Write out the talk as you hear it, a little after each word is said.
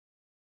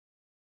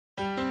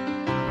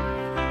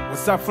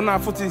What's up for now,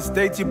 footies?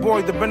 Teidy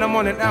boy, the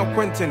Bwenaman and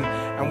LQuintin,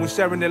 and we're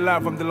sharing the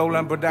love from the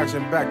Lowland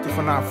Production back to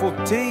for now,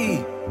 footy.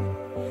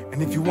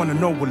 And if you want to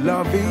know what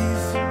love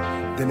is,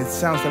 then it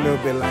sounds a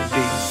little bit like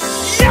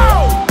this.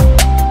 Yo!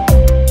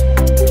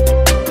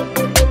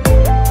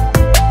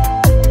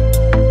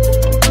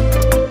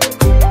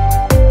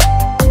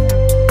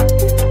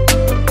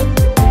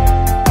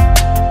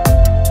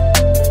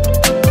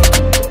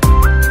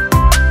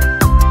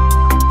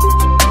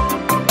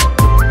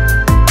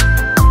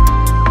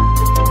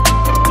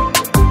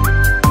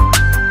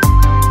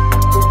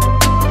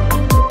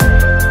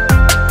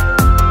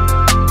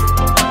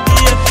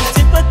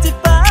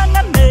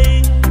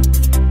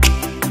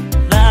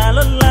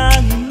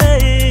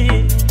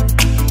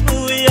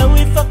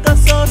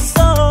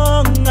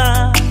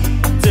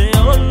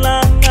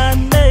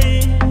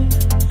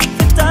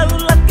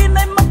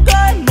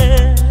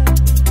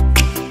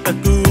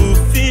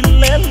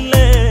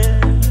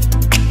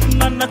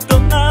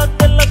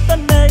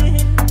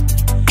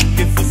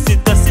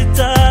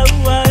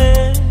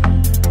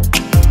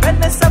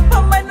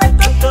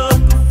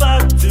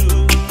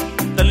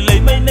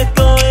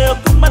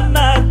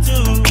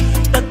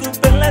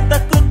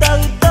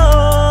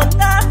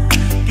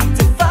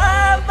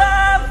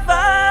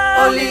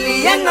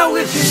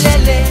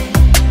 Ifilele,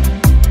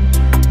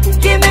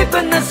 kimi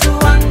pana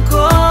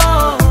suanko,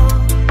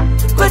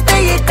 kota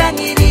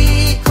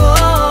yetangiriko,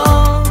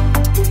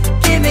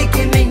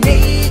 kimi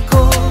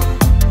neiko,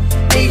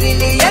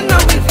 nilili yana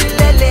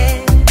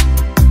ifilele,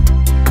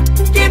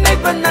 kimi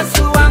pana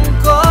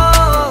suanko,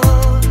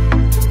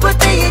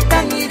 kota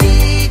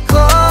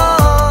yetangiriko,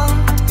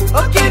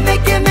 o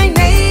kimi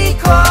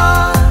neiko.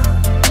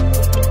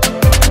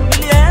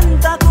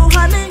 Lienda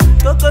kuhani,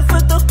 koko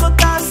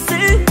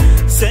fotokotasi.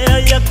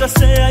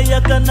 Sea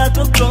yaka na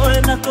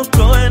kokoe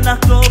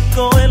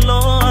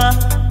loa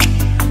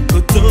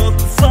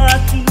kutoku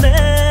fatune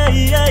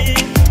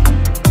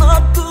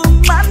oku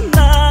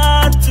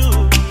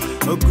manatu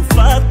oku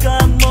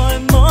faka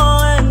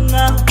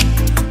moenga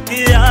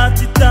kia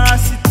tita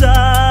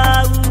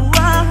sita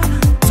ua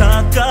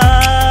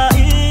taka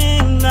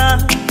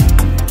ina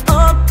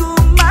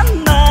oku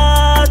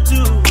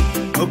manatu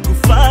oku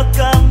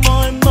faka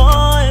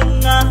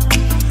moenga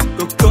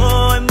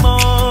kokoe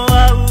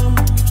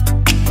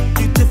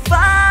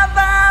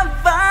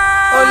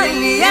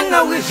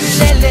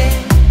Ifilele,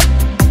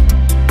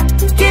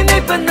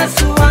 kimi pana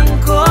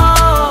suanko,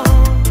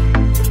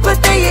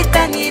 kota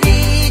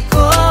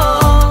yetangiriko,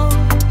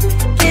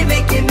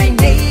 kimi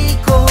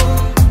neiko,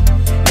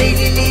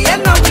 nilili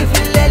yana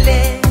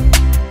ifilele,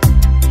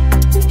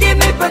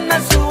 kimi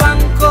pana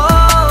suanko,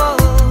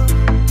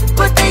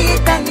 kota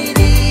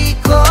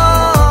yetangiriko,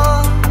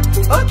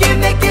 o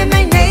kimi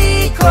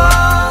neiko.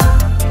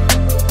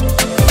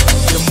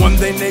 The one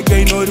day nigga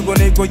no rigo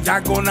nego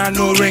yago na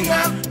no ring.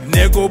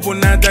 Nego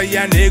bonada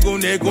ya nego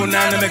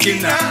na na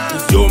mekina.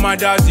 Cause you're my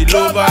daddy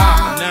lover.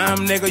 Now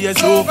I'm nigga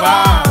yes over.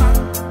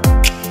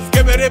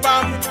 Skip it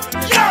bam.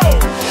 Yo!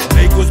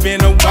 Nego's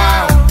been a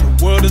while.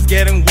 The world is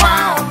getting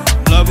wild.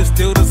 Love is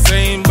still the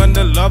same, but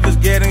the love is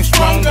getting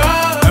stronger.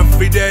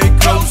 Every day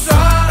closer,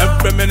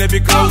 every minute be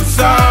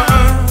closer.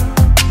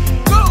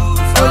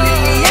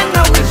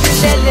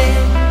 Ifilele,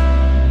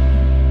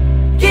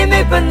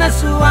 kimi pana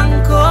suanko.